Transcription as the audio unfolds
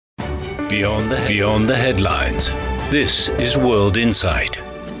Beyond the headlines. This is World Insight.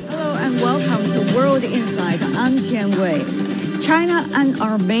 Hello and welcome to World Insight. I'm Tian Wei. China and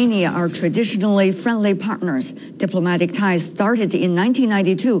Armenia are traditionally friendly partners. Diplomatic ties started in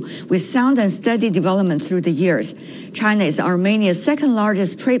 1992 with sound and steady development through the years. China is Armenia's second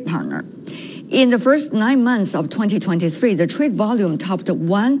largest trade partner. In the first 9 months of 2023, the trade volume topped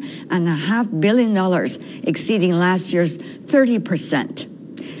 $1.5 billion, exceeding last year's 30%.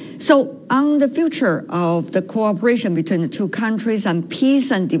 So on the future of the cooperation between the two countries and peace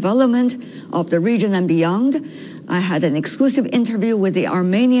and development of the region and beyond, I had an exclusive interview with the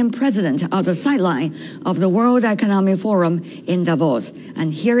Armenian president on the sideline of the World Economic Forum in Davos.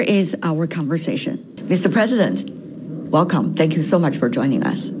 And here is our conversation. Mr. President, welcome. Thank you so much for joining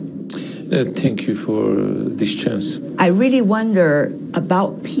us. Thank you for this chance. I really wonder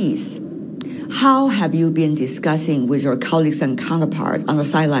about peace. How have you been discussing with your colleagues and counterparts on the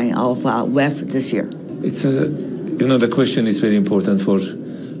sideline of WEF this year? It's the question is very important for,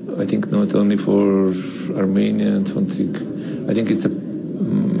 I think, not only for Armenia. I think it's a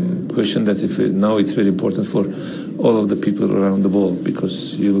question that now it's very important for all of the people around the world,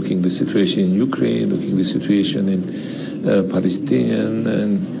 because you're looking at the situation in Ukraine, looking at the situation in Palestinian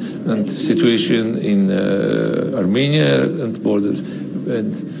and situation in Armenia and borders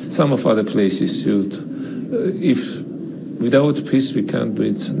and some of other places. If without peace we can't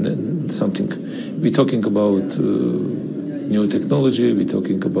do something. We're talking about new technology, we're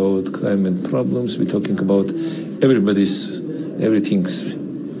talking about climate problems, we're talking about everything's.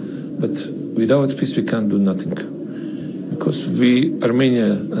 But without peace we can't do nothing. Because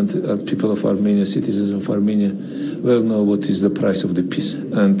Armenia and people of Armenia, citizens of Armenia, well know what is the price of the peace.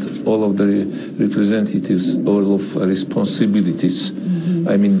 And all of the representatives, all of responsibilities,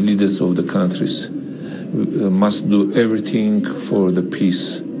 leaders of the countries, must do everything for the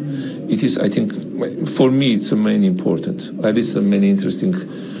peace. It is, I think, for me, it's main important. I listen many interesting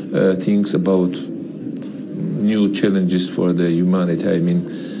things about new challenges for the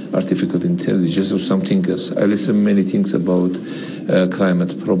humanity. Artificial intelligence or something else. I listen many things about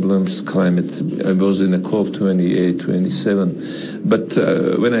climate problems, I was in a COP 28, 27. But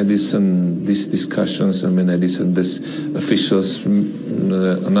when I listen these discussions, when I listen this officials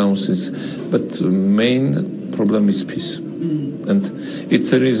announces, but main problem is peace. And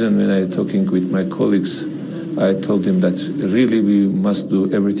it's a reason when I'm talking with my colleagues, I told them that really we must do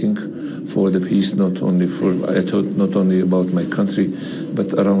everything for the peace, not only about my country,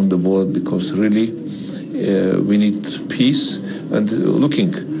 but around the world, because really we need peace. And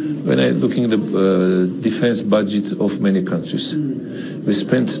when I looking at the defense budget of many countries, we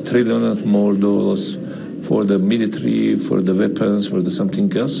spent $1 trillion more for the military, for the weapons, for the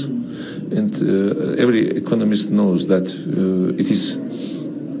something else. And every economist knows that it is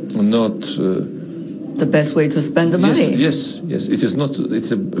not the best way to spend the money. Yes. It is not.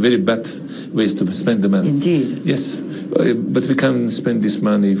 It's a very bad way to spend the money. Indeed. Yes, but we can spend this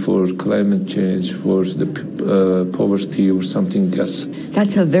money for climate change, for the poverty, or something else.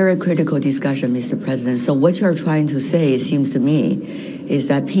 That's a very critical discussion, Mr. President. So what you're trying to say, it seems to me, is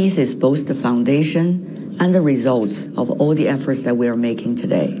that peace is both the foundation and the results of all the efforts that we are making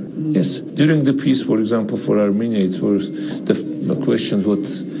today. Yes. During the peace, for example, for Armenia, it was the question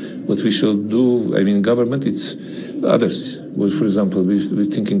what we should do. Government, it's others. Well, for example, we're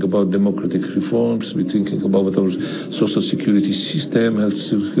thinking about democratic reforms, we're thinking about our social security system, health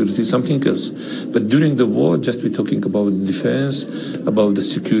security, something else. But during the war, just we're talking about defense, about the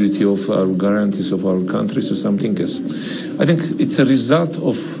security of our guarantees of our countries or something else. I think it's a result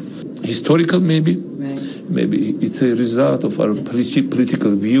of historical, maybe it's a result of our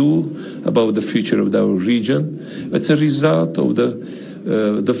political view about the future of our region. It's a result of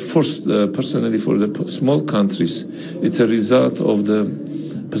the first, personally, for the small countries. It's a result of the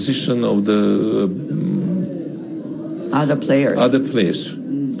position of the other players.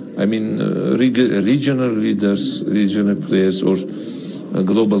 Regional leaders, regional players, or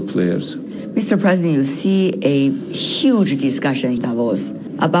global players. Mr. President, you see a huge discussion in Davos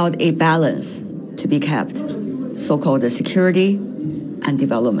about a balance to be kept, so-called security and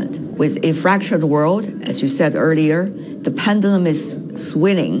development. With a fractured world, as you said earlier, the pendulum is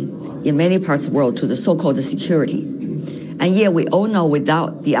swinging in many parts of the world to the so-called security. And yet we all know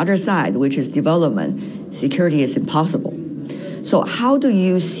without the other side, which is development, security is impossible. So how do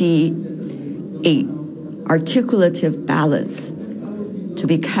you see a articulative balance to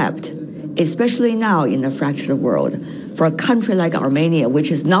be kept, especially now in a fractured world, for a country like Armenia,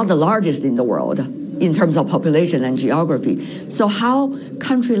 which is not the largest in the world in terms of population and geography? So how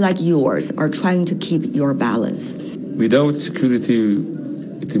countries like yours are trying to keep your balance? Without security,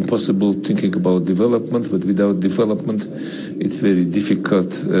 it's impossible thinking about development, but without development, it's very difficult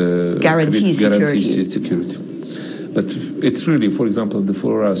guarantee security. But it's really, for example,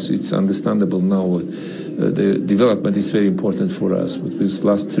 for us, it's understandable now. The development is very important for us. But these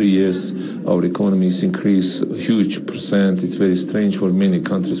last 3 years, our economy has increased a huge percent. It's very strange for many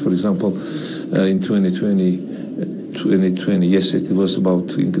countries. For example, in 2020, yes, it was about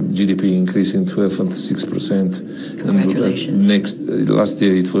GDP increasing 12.6%. Congratulations. And last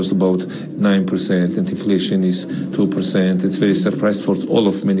year it was about 9%, and inflation is 2%. It's very surprised for all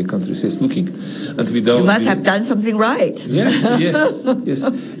of many countries. Yes, looking, and without you must have done something right. Yes.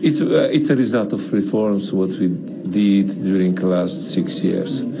 It's a result of reforms what we did during the last 6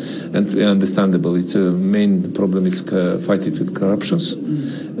 years, and understandable. It's a main problem is fighting with corruptions,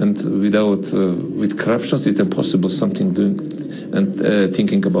 and with corruptions it's impossible something doing and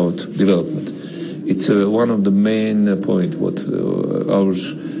thinking about development. It's one of the main point what our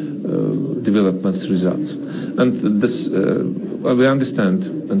development results, and this we understand,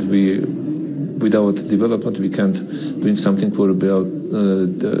 and without development we can't doing something for about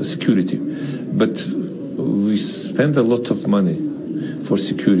security, but we spend a lot of money for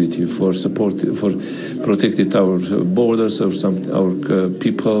security, for support, for protecting our borders or our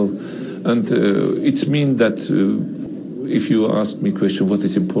people, and it's mean that if you ask me question what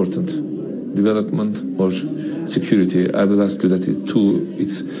is important, development or security, I will ask you that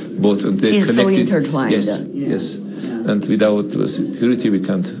it's both, and they're connected. So intertwined. Yes. And without security, we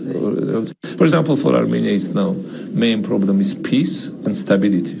can't. For example, for Armenia, it's now main problem is peace and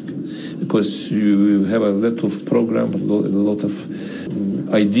stability, because you have a lot of program, a lot of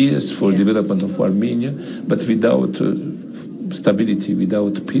ideas for development of Armenia, but without stability,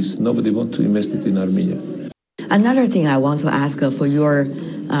 without peace, nobody wants to invest it in Armenia. Another thing I want to ask for your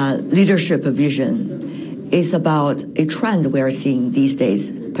leadership vision is about a trend we are seeing these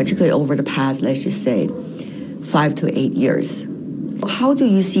days, particularly over the past, let's just say, 5 to 8 years. How do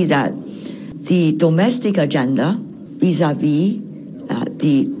you see that the domestic agenda vis-a-vis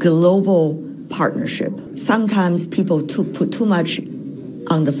the global partnership? Sometimes people put too much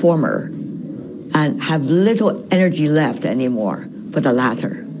on the former and have little energy left anymore for the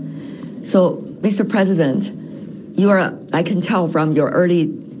latter. So, Mr. President, I can tell from your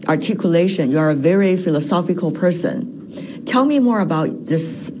early articulation, you are a very philosophical person. Tell me more about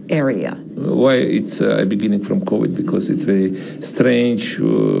this area. Why it's beginning from COVID? Because it's very strange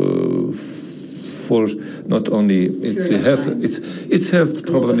for not only it's health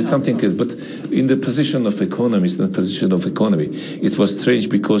problem. It's something else, but in the position of economists and position of economy, it was strange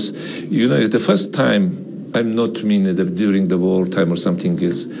because the first time. I'm not mean that during the wartime or something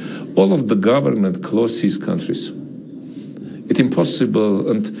else. All of the government closed his countries. It's impossible,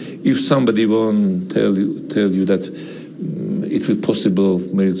 and if somebody won't tell you that it will possible,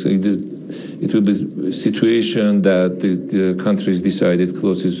 it will be a situation that the countries decided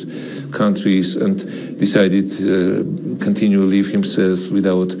closes countries and decided continue live himself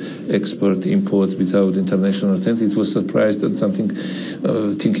without export, imports, without international attention. It was surprised and something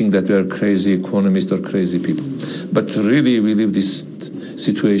thinking that we are crazy economists or crazy people. But really we live this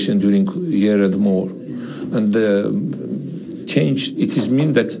situation during a year and more. And change, it is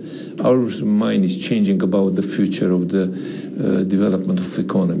mean that our mind is changing about the future of the development of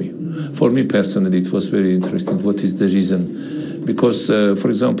economy. For me personally, it was very interesting. What is the reason? Because, for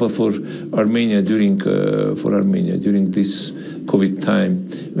example, for Armenia during this COVID time,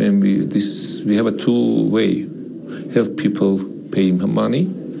 when we have a two-way: help people pay money.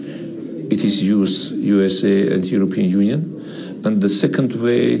 It is USA and European Union, and the second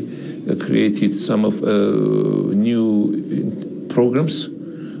way created some of new programs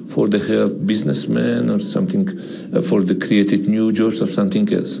for the help businessmen or something, for the created new jobs or something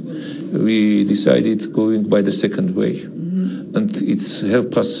else. We decided going by the second way. And it's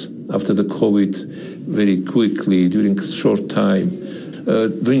helped us after the COVID very quickly, during a short time,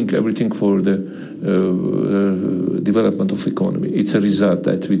 doing everything for the development of economy. It's a result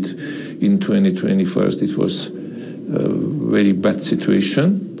that in 2020 first it was a very bad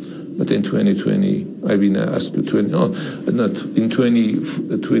situation. But in 2020, I've been asked in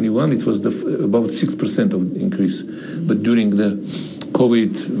 2021, it was about 6% of increase. But during the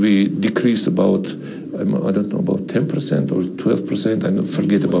COVID, we decreased about, I don't know, about 10% or 12%. I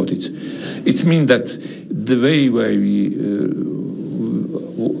forget about it. It means that the way we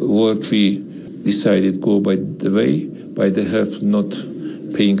work, we decided go by the help, not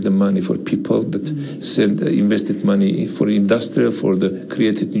paying the money for people, but invested money for industrial, for the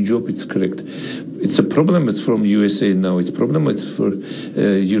created new job. It's correct. It's a problem. It's from USA now. It's a problem. It's for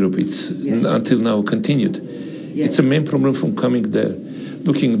Europe. It's until now continued. Yes. It's a main problem from coming there.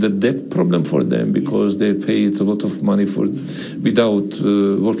 looking the debt problem for them, because they paid a lot of money for without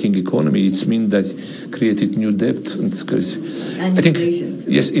working economy. It's mean that created new debt and it's crazy. And I think inflation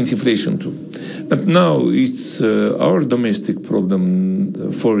too. yes, inflation too. But now it's our domestic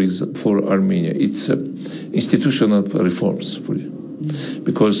problem for Armenia. It's institutional reforms for you.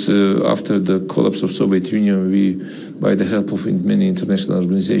 Because after the collapse of Soviet Union, we, by the help of many international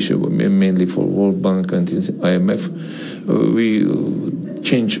organizations, mainly for World Bank and IMF, we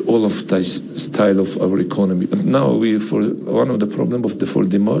changed all of this style of our economy. And now for one of the problems for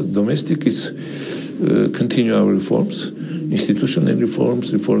domestic is continue our reforms, institutional reforms,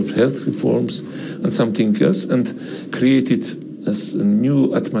 health reforms, and something else, and created as a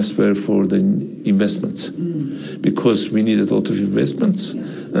new atmosphere for the investments, because we need a lot of investments,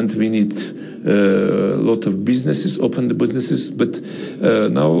 and we need a lot of businesses, open the businesses. But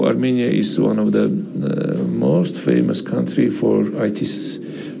now Armenia is one of the most famous country for IT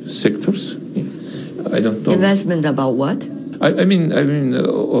sectors. I don't know. Investment about what? I mean,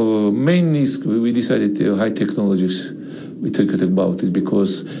 mainly we decided high technologies. We talked about it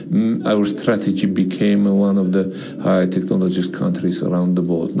because our strategy became one of the high technologies countries around the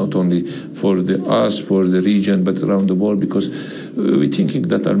world, not only for us, for the region, but around the world, because we're thinking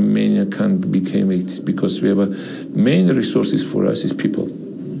that Armenia can become it, because we have a main resources for us is people,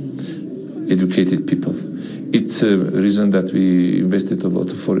 educated people. It's a reason that we invested a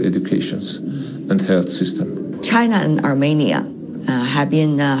lot for educations and health system. China and Armenia have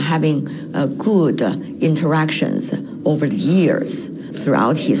been having good interactions over the years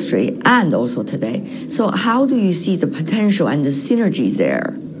throughout history and also today. So how do you see the potential and the synergy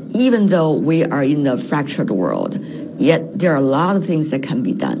there? Even though we are in a fractured world, yet there are a lot of things that can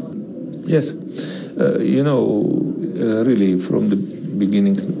be done. Yes. Really from the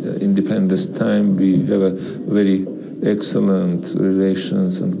beginning, independence time, we have a very excellent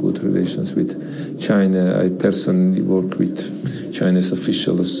relations and good relations with China. I personally work with Chinese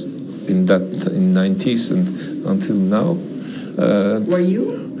officials in 90s and until now. Were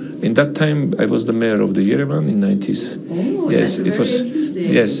you? In that time, I was the mayor of the Yerevan in 90s. Oh, yes, that's it was. Interesting.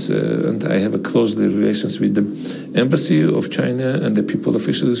 Yes, and I have a close relations with the embassy of China and the people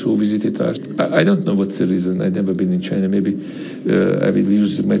officials who visited us. I don't know what's the reason. I've never been in China. Maybe I will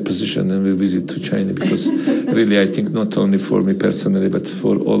use my position and will visit to China, because really I think not only for me personally, but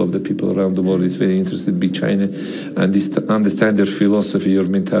for all of the people around the world, it's very interested to be China and understand their philosophy, your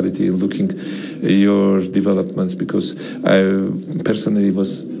mentality, and looking your developments. Because I personally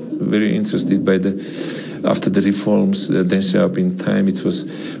was very interested by after the reforms, Deng Xiaoping time. It was,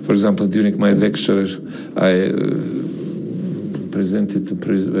 for example, during my lecture, I presented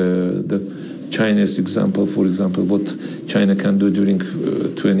the Chinese example, for example, what China can do during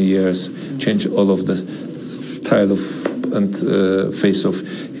 20 years, change all of the style of and face of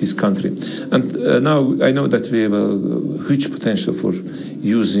his country. And now I know that we have a huge potential for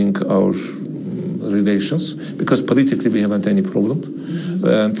using our relations, because politically we haven't any problem.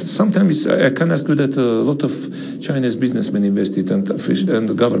 And sometimes I can ask you that a lot of Chinese businessmen invested and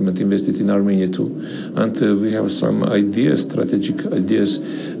the government invested in Armenia too. And we have some ideas, strategic ideas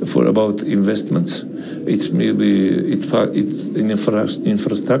about investments. It may be it's in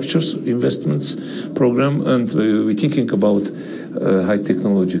infrastructures investments program, and we're thinking about high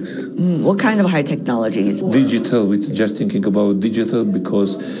technology. What kind of high technologies? Digital. We're just thinking about digital,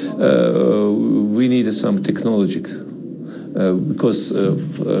 because we need some technology. Because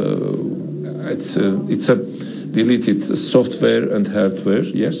it's a deleted software and hardware.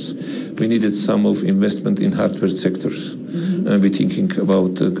 Yes, we needed some of investment in hardware sectors, and we're thinking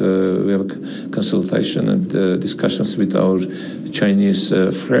about we have a consultation and discussions with our Chinese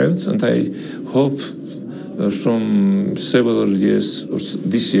friends, and I hope from several years or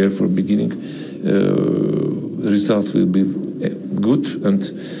this year for beginning, the result will be good, and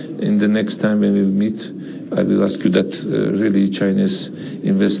in the next time when we meet, I will ask you that really Chinese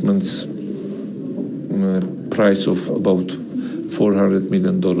investments price of about $400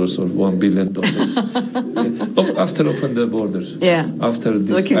 million or $1 billion after open the borders. Yeah. After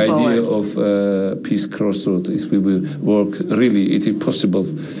this Looking idea forward. of peace crossroad, it will work. Really, it is possible.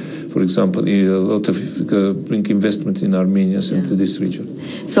 For example, a lot of bring investment in Armenia into this region.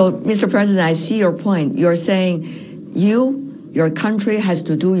 So, Mr. President, I see your point. You're saying your country has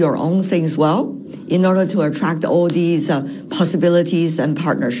to do your own things well in order to attract all these possibilities and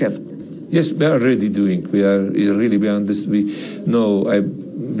partnership. Yes, we are already doing. We are really beyond this. We know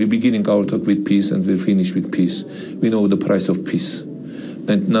we're beginning our talk with peace and we'll finish with peace. We know the price of peace.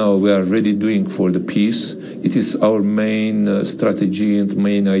 and now we are really doing for the peace. It is our main strategy and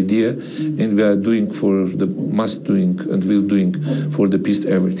main idea, and we are doing for the must doing and will doing for the peace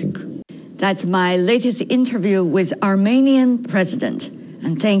everything. That's my latest interview with Armenian President,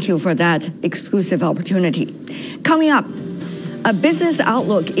 and thank you for that exclusive opportunity. Coming up, a business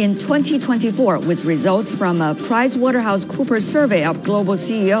outlook in 2024 with results from a PricewaterhouseCoopers survey of global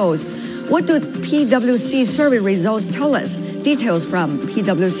CEOs. What do PwC survey results tell us? Details from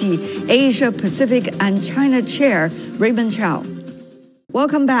PwC Asia Pacific and China Chair Raymond Chow.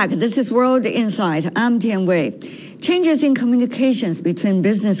 Welcome back. This is World Insight. I'm Tian Wei. Changes in communications between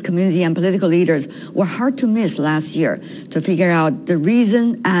business community and political leaders were hard to miss last year. To figure out the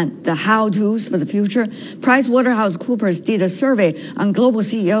reason and the how-tos for the future, PricewaterhouseCoopers did a survey on global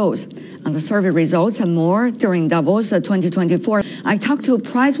CEOs. On the survey results and more during Davos 2024, I talked to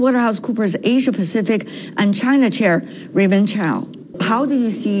PricewaterhouseCoopers Asia Pacific and China Chair Raymond Chow. How do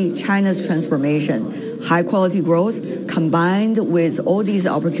you see China's transformation, high-quality growth, combined with all these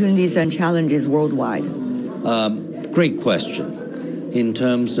opportunities and challenges worldwide? Great question. In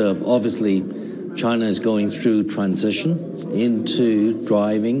terms of, obviously, China is going through transition into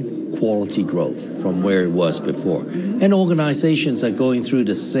driving quality growth from where it was before. And organizations are going through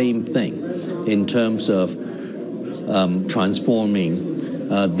the same thing in terms of transforming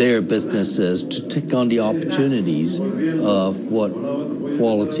their businesses to take on the opportunities of what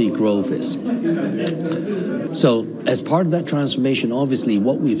quality growth is. So as part of that transformation, obviously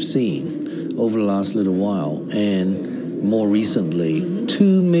what we've seen over the last little while, and more recently,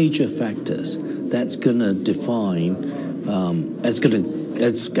 two major factors that's going to define,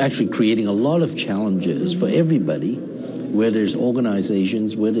 it's actually creating a lot of challenges for everybody, whether it's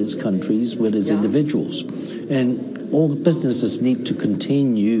organizations, whether it's countries, whether it's individuals. And all businesses need to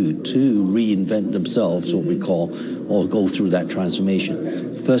continue to reinvent themselves, what we call, or go through that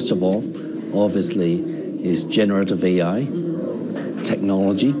transformation. First of all, obviously, is generative AI,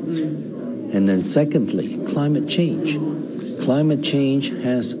 technology. And then secondly, climate change. Climate change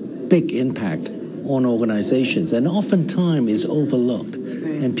has big impact on organizations and oftentimes is overlooked.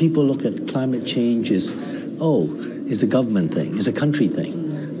 Right. And people look at climate change as, it's a government thing, it's a country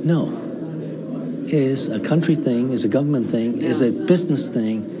thing. No, it's a country thing, it's a government thing, it's a business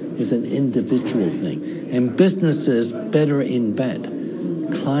thing, it's an individual thing. And businesses better embed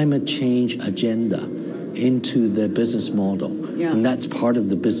climate change agenda into their business model. Yeah. And that's part of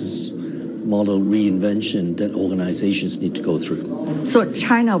the business model reinvention that organizations need to go through. So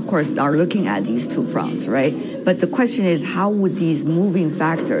China, of course, are looking at these two fronts, right? But the question is, how would these moving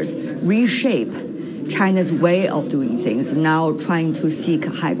factors reshape China's way of doing things, now trying to seek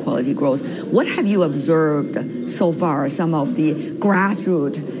high-quality growth? What have you observed so far, some of the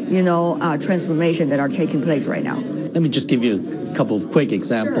grassroots, transformation that are taking place right now? Let me just give you a couple of quick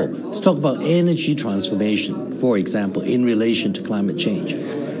examples. Sure. Let's talk about energy transformation, for example, in relation to climate change.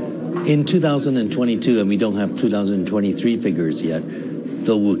 In 2022, and we don't have 2023 figures yet,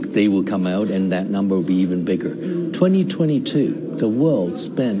 though they will come out and that number will be even bigger. 2022, the world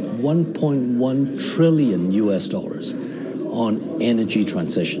spent $1.1 trillion on energy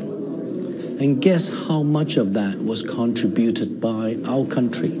transition. And guess how much of that was contributed by our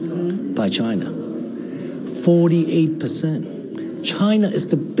country, by China? 48%. China is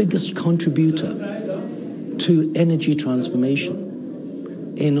the biggest contributor to energy transformation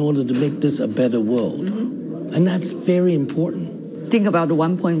in order to make this a better world. And that's very important. Think about the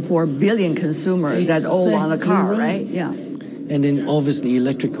 1.4 billion consumers that all want a car, right? Yeah. And then obviously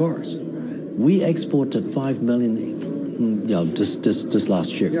electric cars. We exported 5 million, this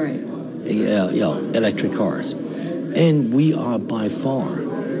last year. Right. Electric cars. And we are by far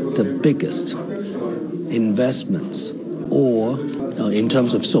the biggest investments in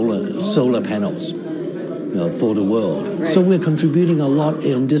terms of solar panels. For the world. Right. So we're contributing a lot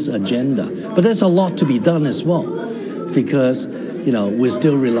in this agenda. But there's a lot to be done as well, because, we're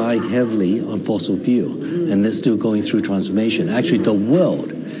still relying heavily on fossil fuel, and they're still going through transformation. Actually, the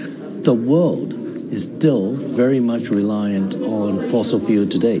world is still very much reliant on fossil fuel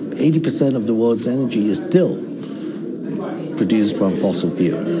today. 80% of the world's energy is still produced from fossil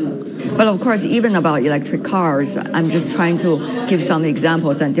fuel. Well, of course, even about electric cars, I'm just trying to give some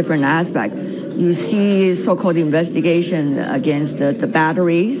examples and different aspects. You see so-called investigation against the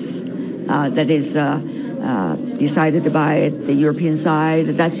batteries that is decided by the European side.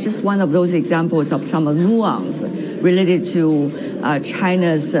 That's just one of those examples of some nuance related to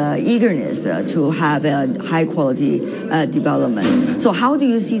China's eagerness to have a high-quality development. So how do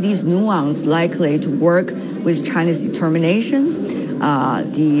you see these nuances likely to work with China's determination,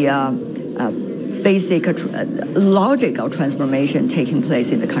 the basic logical transformation taking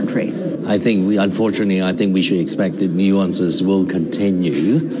place in the country. I think we should expect that nuances will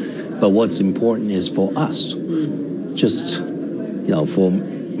continue. But what's important is for us, just, for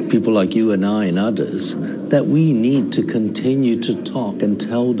people like you and I and others, that we need to continue to talk and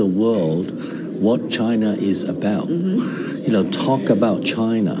tell the world what China is about. Talk about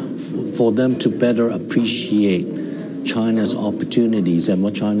China, for them to better appreciate China's opportunities and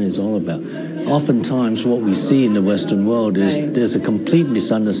what China is all about. Oftentimes what we see in the Western world is there's a complete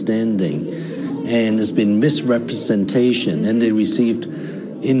misunderstanding, and there's been misrepresentation, and they received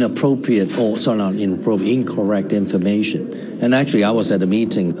incorrect information. And actually, I was at a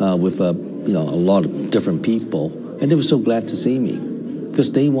meeting with a lot of different people, and they were so glad to see me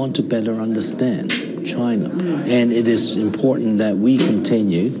because they want to better understand China. And it is important that we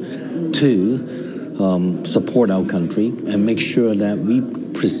continue to support our country and make sure that we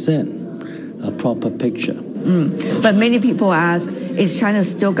present a proper picture. But many people ask, is China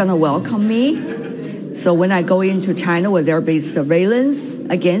still going to welcome me? So when I go into China, will there be surveillance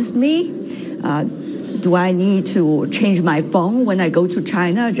against me? Do I need to change my phone when I go to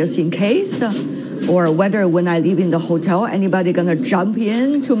China just in case? Or whether when I leave in the hotel, anybody going to jump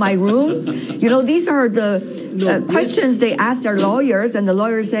into my room? These are the questions they ask their lawyers, and the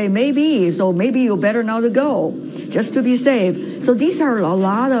lawyers say, maybe you better not go, just to be safe. So these are a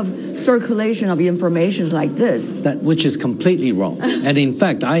lot of circulation of information like this. Which is completely wrong. And in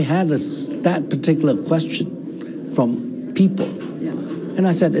fact, I had that particular question from people. And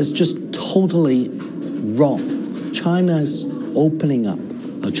I said, it's just totally wrong. China is opening up.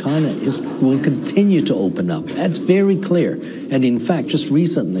 China will continue to open up. That's very clear. And in fact, just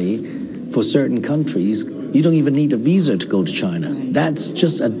recently, for certain countries, you don't even need a visa to go to China. That's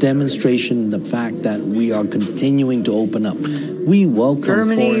just a demonstration of the fact that we are continuing to open up. We welcome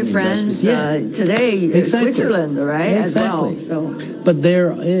Germany, France, today Switzerland, right? Exactly. As well. But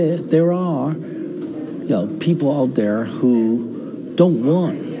there are people out there who don't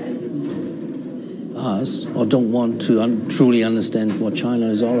want us or don't want to truly understand what China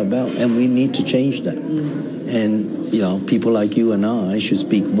is all about, and we need to change that. And people like you and I should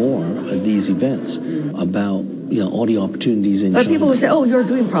speak more at these events about all the opportunities in China. But people will say, "Oh, you're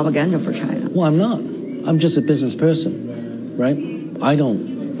doing propaganda for China." Well, I'm not. I'm just a business person, right? I don't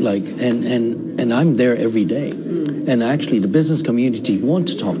and I'm there every day. And actually, the business community want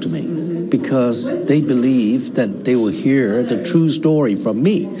to talk to me because they believe that they will hear the true story from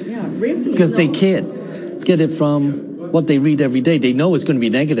me. Because they can't get it from what they read every day. They know it's going to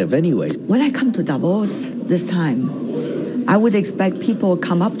be negative anyway. When I come to Davos this time, I would expect people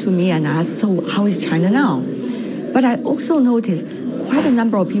come up to me and ask, so how is China now? But I also noticed quite a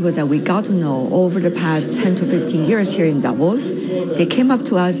number of people that we got to know over the past 10 to 15 years here in Davos. They came up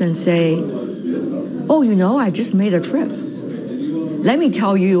to us and say, oh, I just made a trip. Let me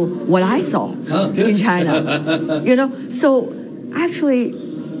tell you what I saw in China. So actually,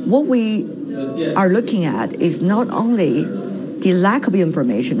 what we are looking at is not only the lack of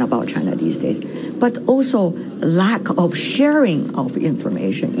information about China these days, but also lack of sharing of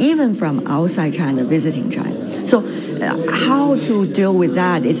information, even from outside China visiting China. So how to deal with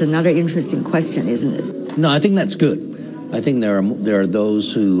that is another interesting question, isn't it? No, I think that's good. I think there are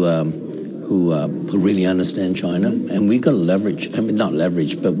those who really understand China, and we got to leverage. Not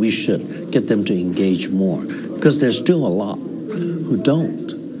leverage, but we should get them to engage more, because there's still a lot who don't.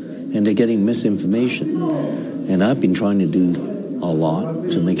 And they're getting misinformation. And I've been trying to do a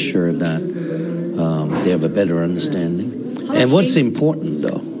lot to make sure that they have a better understanding. And what's important,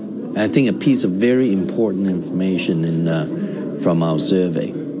 though, I think a piece of very important information from our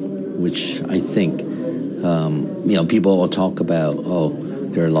survey, which I think, people all talk about,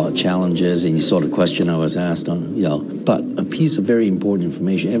 there are a lot of challenges, and you saw the question I was asked on, but a piece of very important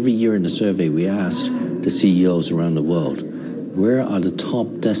information. Every year in the survey, we asked the CEOs around the world, where are the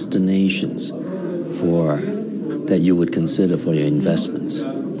top destinations that you would consider for your investments?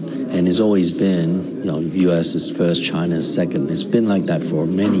 And it's always been, U.S. is first, China is second. It's been like that for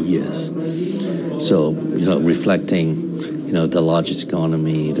many years. So, reflecting, the largest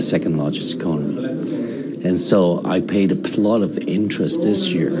economy, the second largest economy. And so I paid a lot of interest this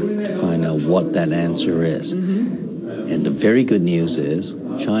year to find out what that answer is. And the very good news is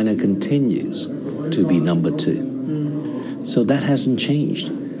China continues to be number 2. So that hasn't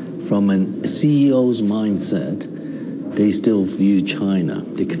changed. From a CEO's mindset, they still view China,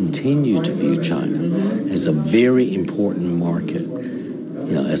 they continue to view China as a very important market.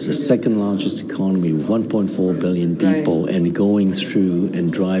 As the second largest economy with 1.4 billion people and going through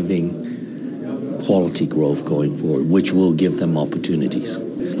and driving quality growth going forward, which will give them opportunities.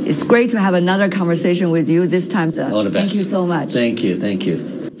 It's great to have another conversation with you this time. All the best. Thank you so much. Thank you. Thank you.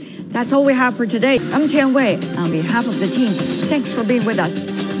 That's all we have for today. I'm Tian Wei. On behalf of the team, thanks for being with us.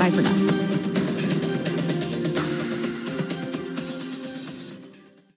 Bye for now.